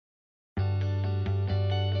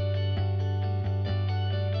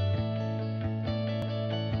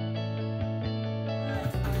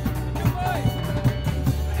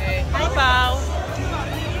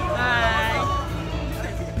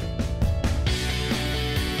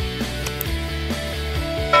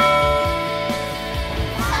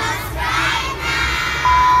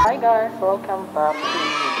guys, welcome back to my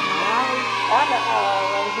channel.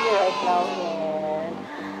 I'm here right now in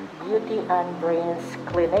Beauty and Brains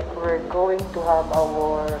Clinic. We're going to have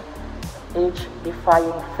our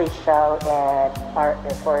age-defying facial and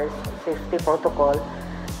for safety protocol.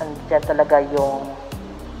 And dyan talaga yung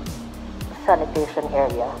sanitation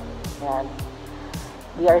area. Yan.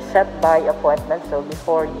 We are set by appointment, so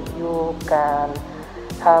before you can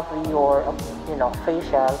have your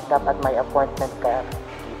facial, dapat may appointment ka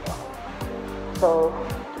dito. So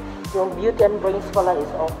yung Beauty and Brains pala is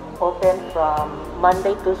open from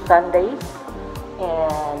Monday to Sundays,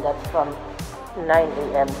 and that's from 9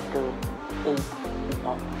 a.m. to 8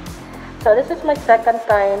 p.m. So this is my second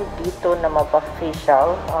time dito na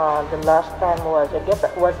magpa-facial. The last time was, I guess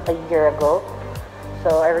it was a year ago.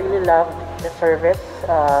 So I really loved the service.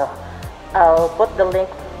 I'll put the link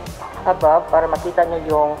above para makita nyo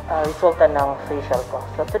yung resulta ng facial ko.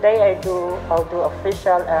 So today I'll do a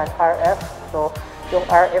facial and RF. So yung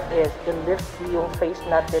RF is i-lift yung face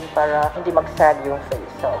natin para hindi magsag yung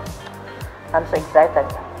face. So I'm so excited.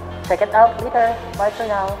 Check it out later. Bye for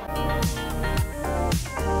now.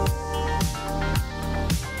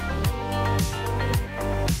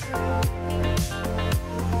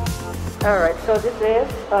 Alright, so this is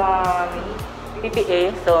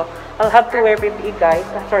PPA. So I'll have to wear PPE, guys.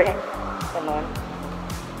 Sorry. Come on.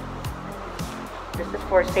 This is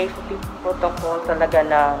for safety protocol talaga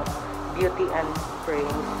ng Beauty and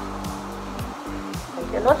Brains.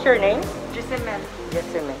 And what's your name? Jessamine.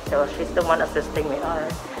 Jessamine. So she's the one assisting me.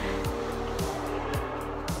 Alright.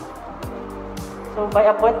 So by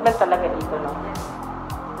appointment talaga dito, no?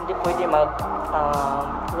 Hindi pwede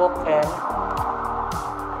walk in.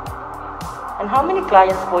 And how many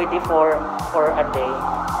clients pwede for a day?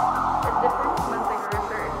 It depends man siguro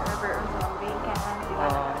sir, if ever on weekend, di ba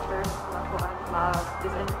na first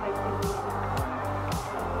mag-disinfect.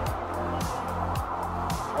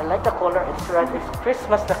 I like the color, it's red, it's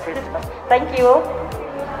Christmas na Christmas. Thank you!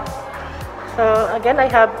 So again, I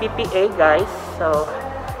have PPA, guys. So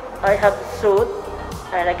I have suit,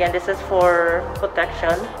 and again, this is for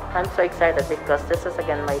protection. I'm so excited because this is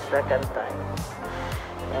again my second time.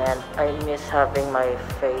 And I miss having my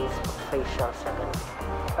facial second.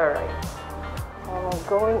 Alright. I'm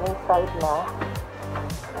going inside now.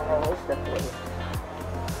 Where's the place?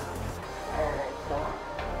 Alright, so.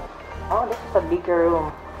 Oh, this is a bigger room.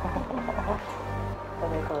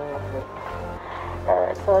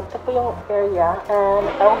 Alright, so ito po yung area. And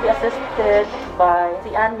I will be assisted by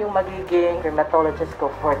si Ann, yung magiging dermatologist ko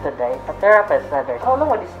for today. A therapist, rather. How long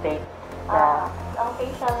will this take? Ang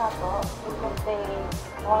facial na to, it will take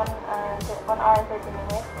 1 hour and 30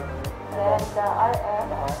 minutes. Then the RF,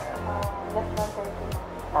 less than 30 minutes.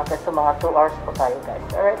 Okay, so mga 2 hours po tayo, guys.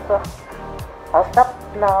 Alright, so I'll stop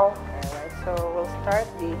now. Alright, so we'll start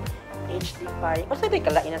the age-defying. What's the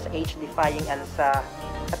kalain sa age-defying and sa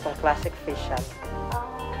atong classic facial?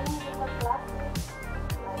 Yung sa classic,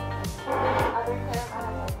 like other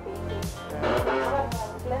term, like basic.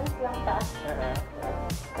 Cleanse lang taas.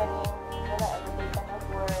 Kaning wala everyday ka na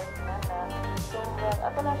work na. So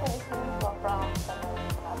ato na siya is-use from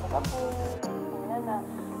apo na.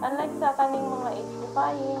 Unlike sa kaning mga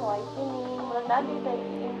age-defying, whitening, murag dati like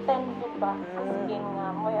intensive ba sa skin nga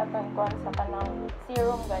mo'y atong ikuan sa kanang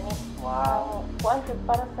serum gani. Wow. Kuan jud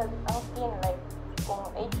para sa ang skin, like kung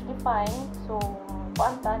age-defying, so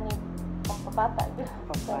kuan ta ni pampabata jud.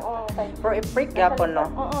 For a prick gapon, no?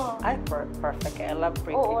 Ay, perfect. I love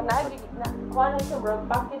pricking. Oo, na kuan na siya bro,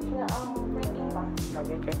 package na ang pricking ba.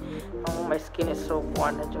 Okay. My skin is so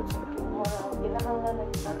kuan na jud. Kinahanglan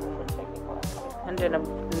na And then,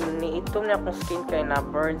 niitom na akong skin kay na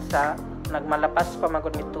burn sa nagmalapas pa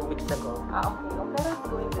magod me 2 weeks ago.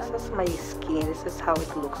 Okay. This is my skin. This is how it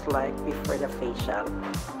looks like before the facial.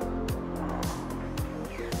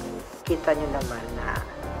 Kita nyo naman na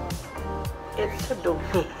it's so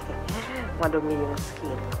dumi. Madumi yung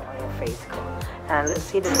skin ko, yung face ko. And let's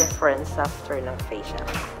see the difference after ng facial.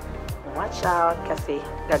 Watch out kasi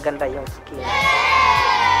gaganda yung skin.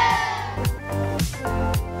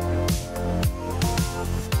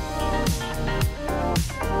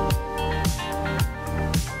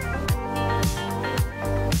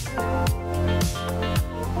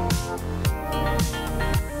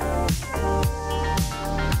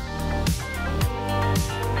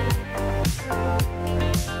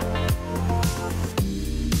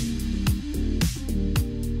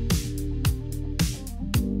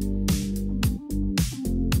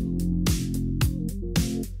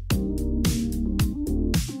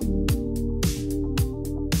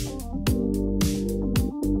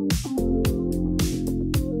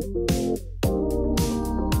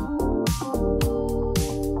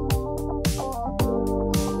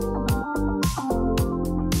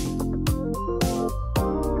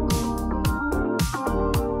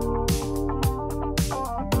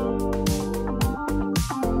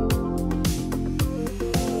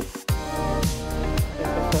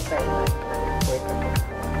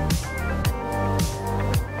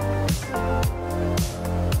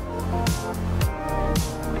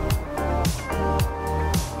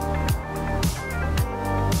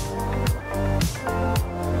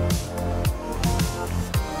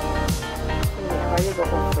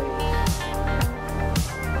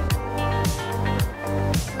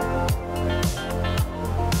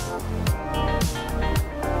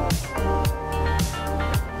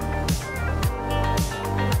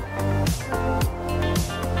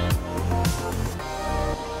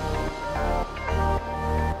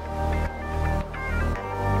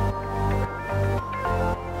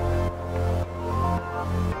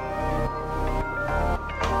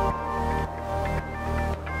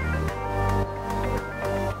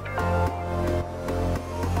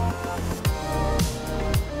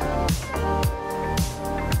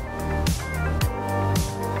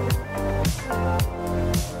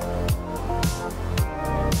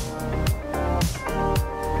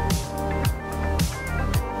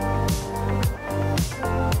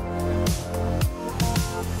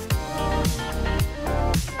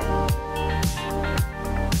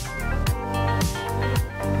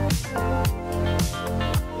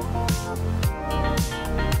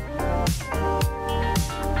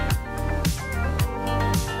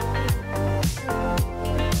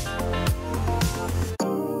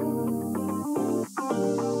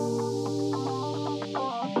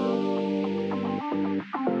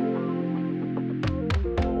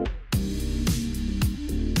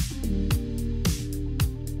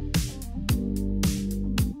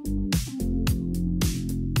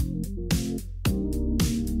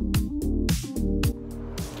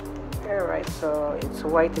 So it's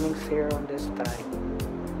whitening serum this time.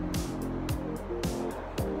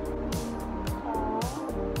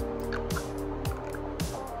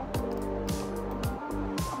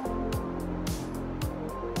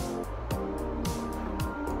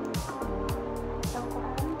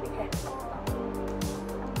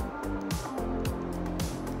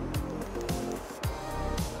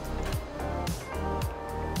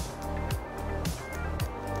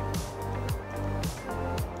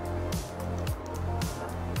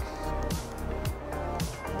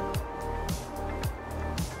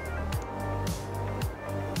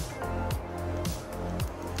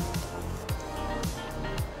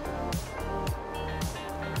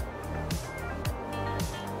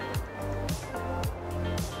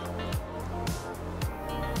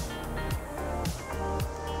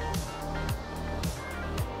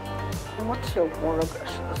 What's yung murag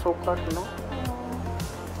asukar, no?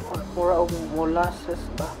 Mura o molasses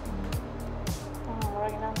ba?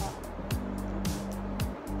 Murag na nga.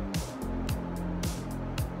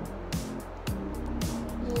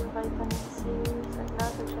 Yung vitamin C,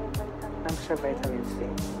 nato siya vitamin C. Nato siya vitamin C.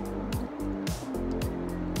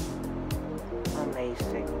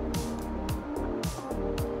 Amazing.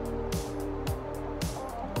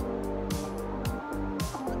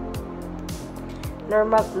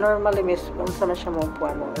 Normally miss unsa man siya mo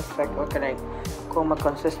puan mo effect o kanay kung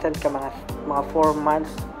mag-consistent ka mga 4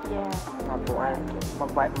 months Yeah. na puan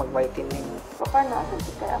mag-whitening. So, paano asa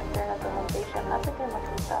si kay after na fermentation, asa kayo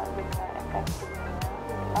makita yung effective niya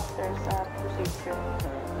after sa procedure?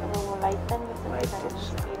 Ano mo lighten kasi Lighten na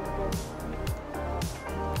siya. skin din.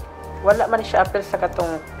 Wala man siya appeal sa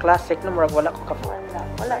katong classic no murag wala ko ka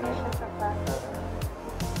Wala niya siya sa plastic.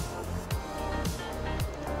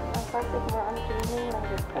 Ang plastic mo, ang cleaning lang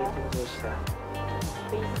din ka. Whitening siya.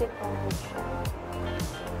 Basic lang din siya.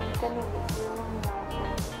 Kanina, yung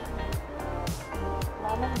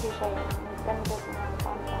naman din siya yung candid na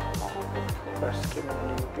contact para sa skin. For skin and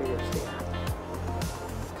nutrients siya.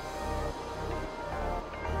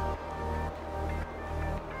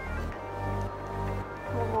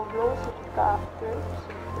 Mag-blow sa ka after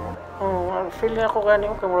procedure. Feel na ako gani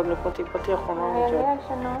ko murag nagputi-puti ako no. Kaya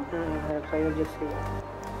siya, no? Kayo just siya.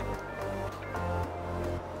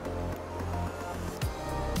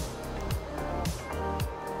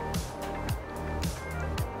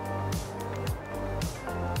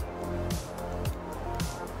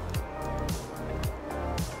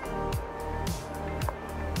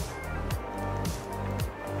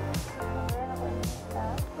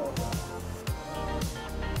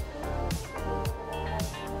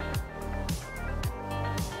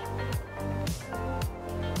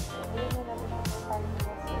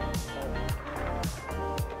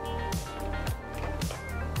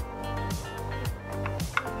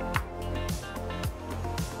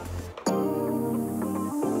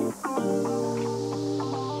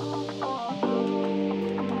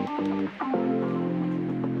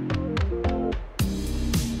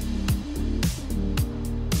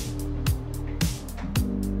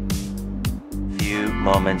 Few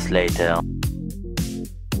moments later.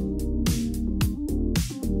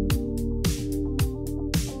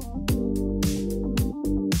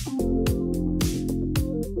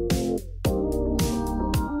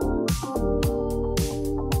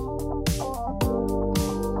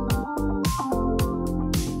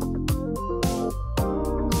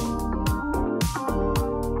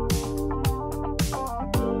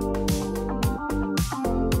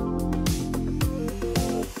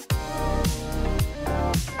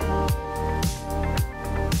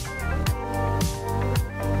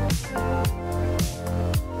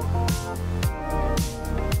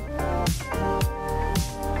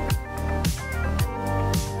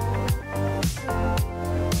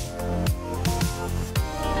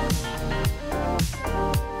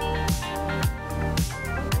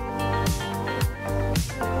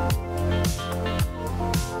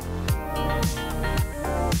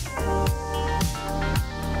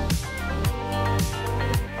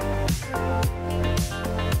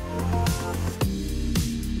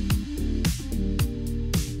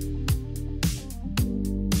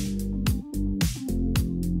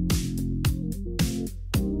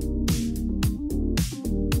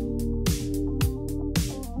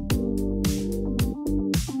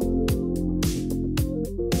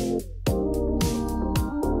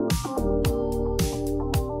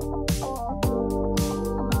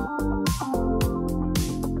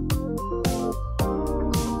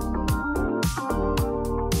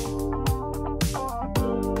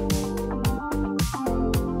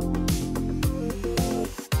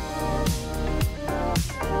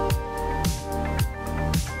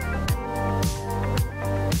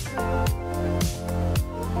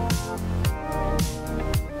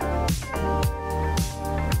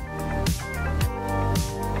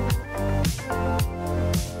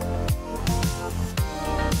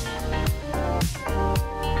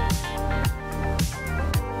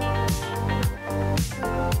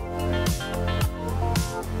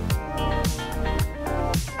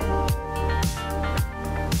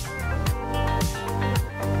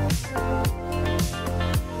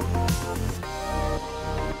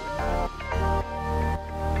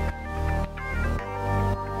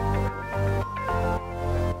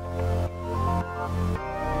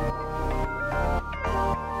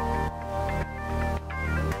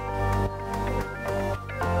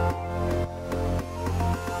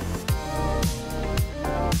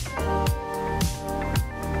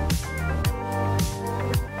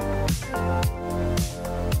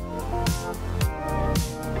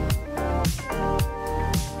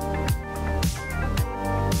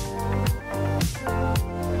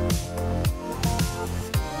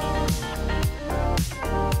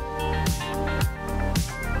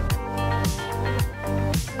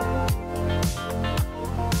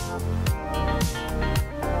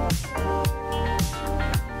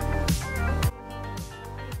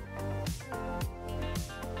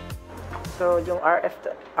 So, yung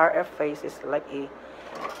RF phase is like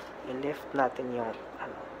i-lift natin yung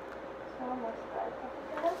ano. So, start.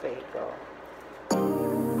 Okay, go.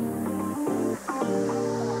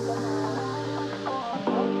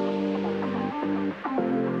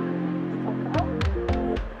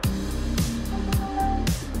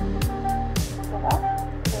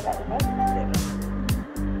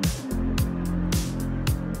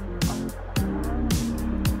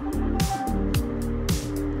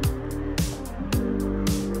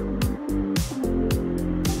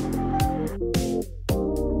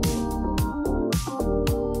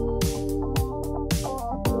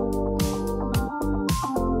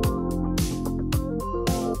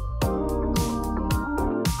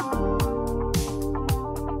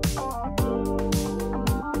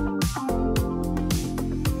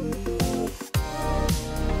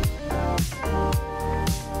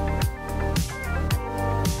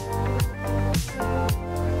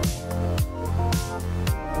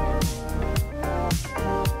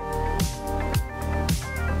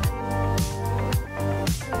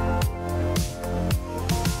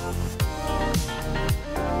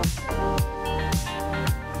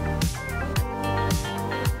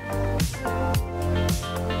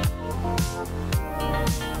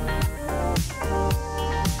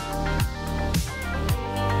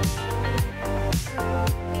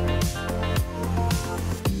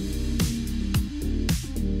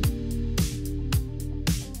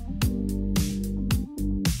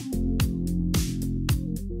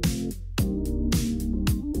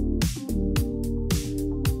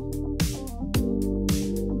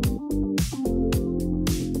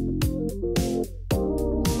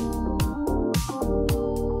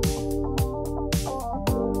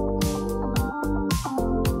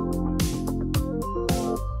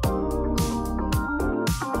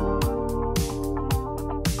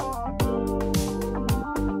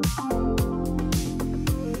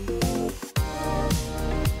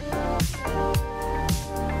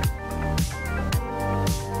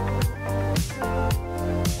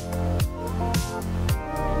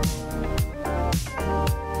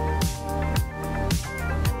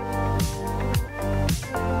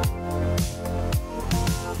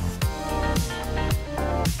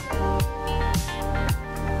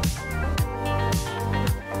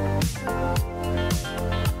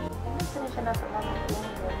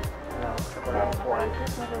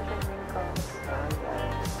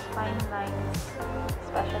 Fine lines,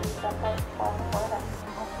 especially sa forehead.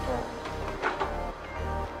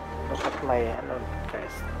 Look at my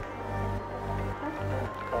guys.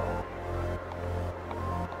 Go.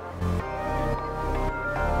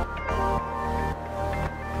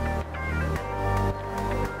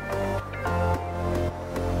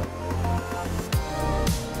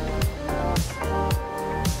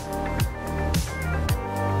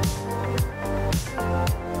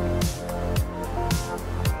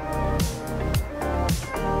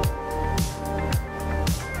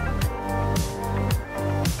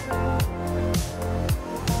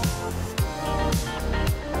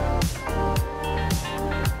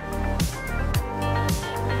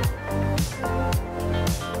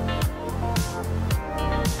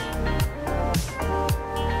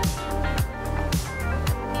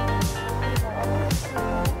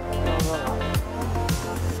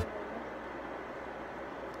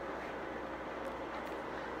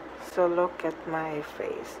 So look at my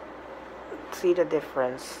face. See the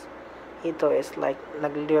difference? Ito is like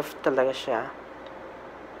nag-lift talaga siya.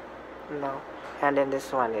 No? And then this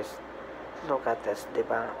one is, look at this,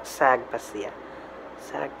 diba? Sag pa siya.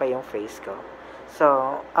 Sag pa yung face ko.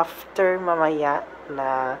 So, after mamaya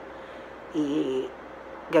na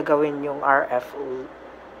gagawin yung RF,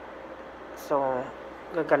 so,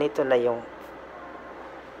 gaganito na yung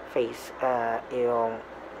face,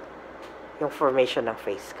 yung formation ng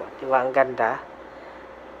face ko. Diba? Ang ganda.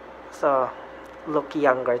 So, look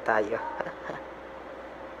younger tayo.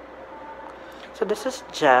 So, this is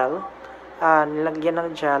gel. Nilagyan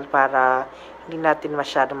ng gel para hindi natin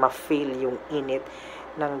masyado ma-feel yung init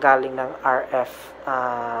ng galing ng RF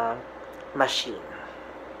machine.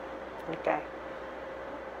 Okay.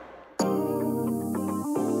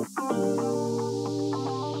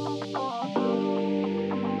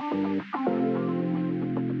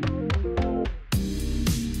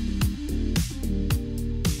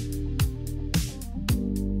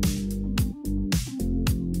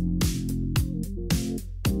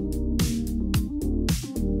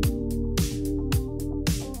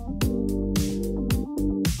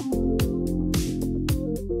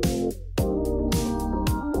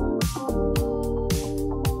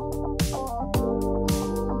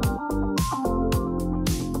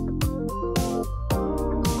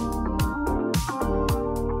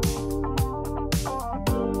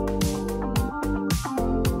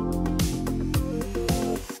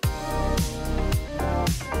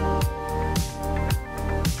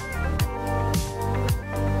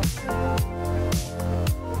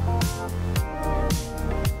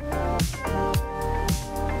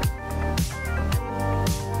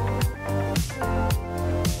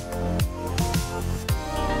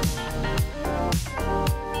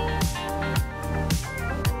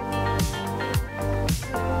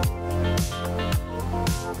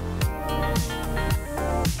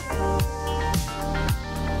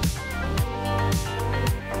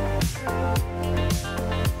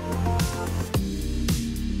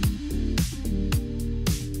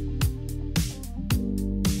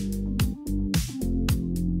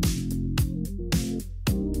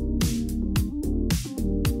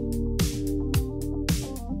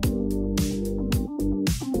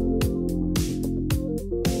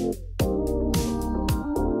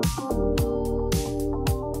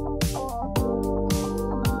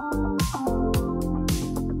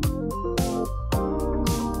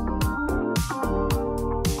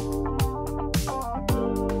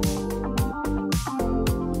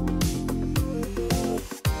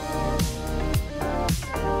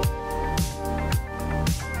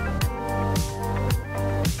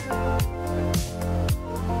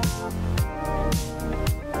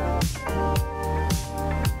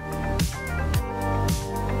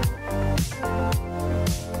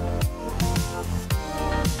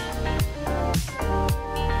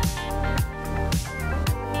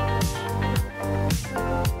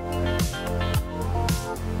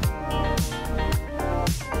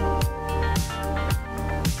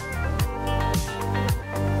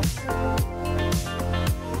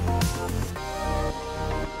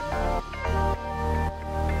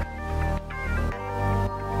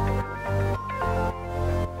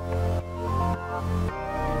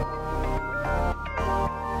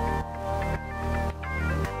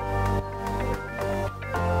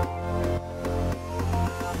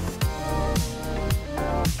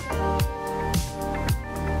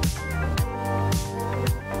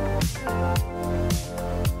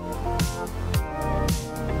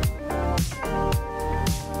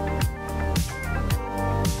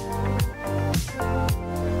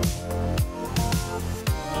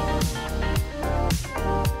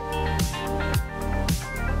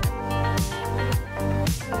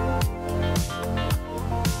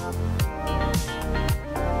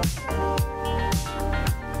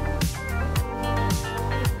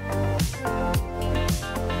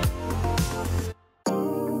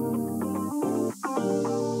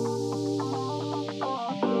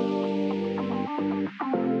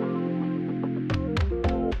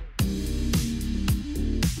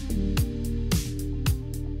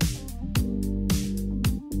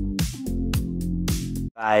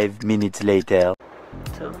 5 minutes later.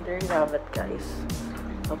 So there you have it, guys.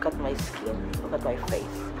 Look at my skin. Look at my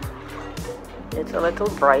face. It's a little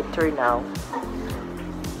brighter now.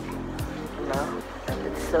 And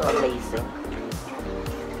it's so amazing.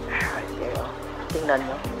 Right there. Tingnan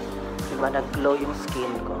nyo. Diba nag-glow yung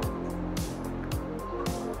skin ko.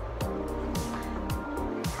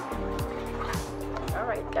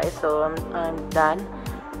 Alright guys, so I'm done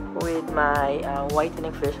with my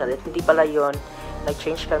whitening facial. Hindi pala yun,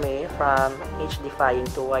 nag-change kami from age-defying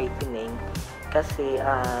to whitening kasi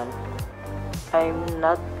I'm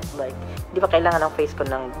not like, hindi pa kailangan ng face ko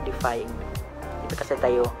ng defying. Hindi kasi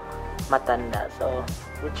tayo matanda. So,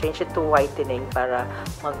 we change it to whitening para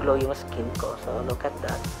mag-glow yung skin ko. So, look at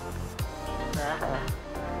that.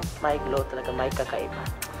 May glow talaga, may kakaiba.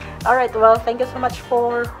 Alright, well, thank you so much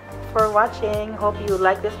for watching. Hope you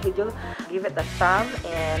like this video. Give it a thumb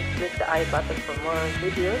and click the I button for more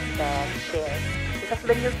videos and share. This has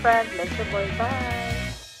been your friend, Medyo Boi. Bye!